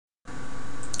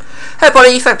Hey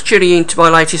everybody, thanks for tuning in to my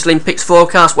latest Olympics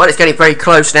forecast. Well, it's getting very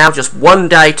close now, just one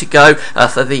day to go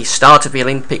for the start of the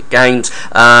Olympic Games,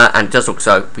 and it does look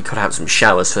so we could have some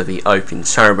showers for the opening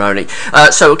ceremony.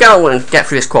 So we'll go on and get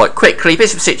through this quite quickly.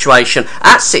 Bit of a situation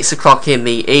at 6 o'clock in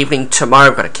the evening tomorrow.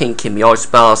 We've got a kink in the ice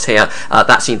bars here.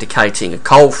 That's indicating a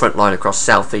cold front line across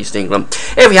southeast England.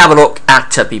 If we have a look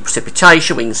at the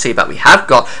precipitation, we can see that we have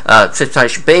got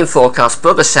precipitation being forecast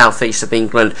for the southeast of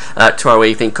England tomorrow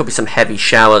evening. Could be some heavy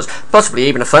showers, possibly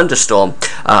even a thunderstorm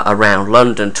around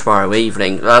London tomorrow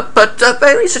evening. But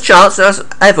there is a chance, as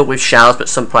ever with showers, but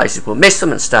some places will miss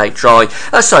them and stay dry.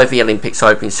 So the Olympics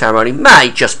opening ceremony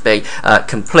may just be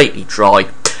completely dry.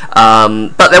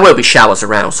 But there will be showers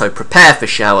around, so prepare for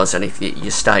showers, and if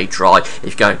you stay dry, if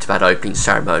you go into that opening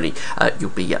ceremony,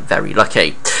 you'll be very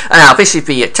lucky. Now, this is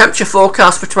the temperature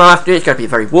forecast for tomorrow afternoon. It's going to be a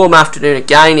very warm afternoon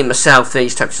again in the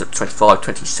southeast. Temperatures up to 25,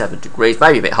 27 degrees,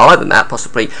 maybe a bit higher than that,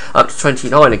 possibly up to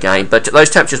 29 again. But those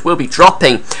temperatures will be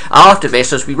dropping after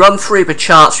this. As we run through the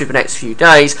charts through the next few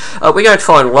days, we're going to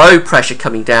find low pressure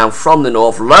coming down from the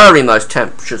north, lowering those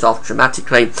temperatures off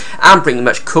dramatically and bringing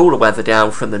much cooler weather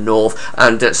down from the north.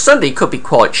 And Sunday could be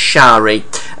quite showery,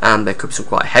 and there could be some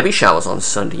quite heavy showers on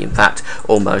Sunday, in fact,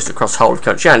 almost across the whole of the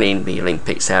country and in the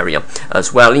Olympics area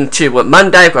as well. Into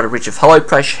Monday, we've got a ridge of high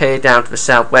pressure here down to the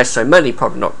southwest, so Monday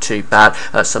probably not too bad,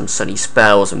 some sunny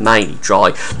spells and mainly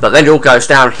dry, but then it all goes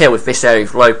down here with this area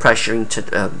of low pressure into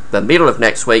the middle of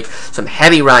next week. Some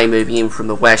heavy rain moving in from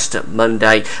the west at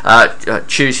Monday,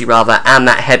 Tuesday rather, and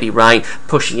that heavy rain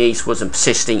pushing eastwards and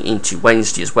persisting into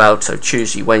Wednesday as well. So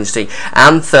Tuesday, Wednesday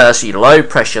and Thursday, low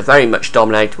pressure very much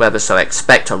dominate weather, so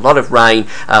expect a lot of rain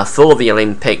for the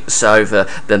Olympics over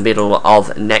the middle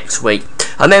of next week.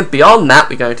 And then beyond that,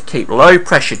 we're going to keep low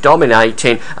pressure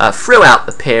dominating throughout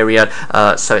the period,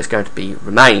 so it's going to be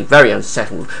remaining very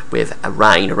unsettled with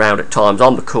rain around at times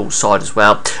on the cool side as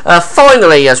well.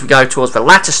 Finally, as we go towards the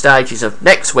latter stages of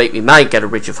next week, we may get a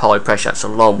ridge of high pressure. That's a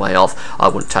long way off. I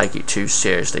wouldn't take it too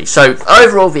seriously. So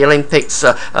overall, the Olympics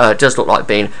does look like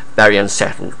being very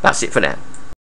unsettled. That's it for now.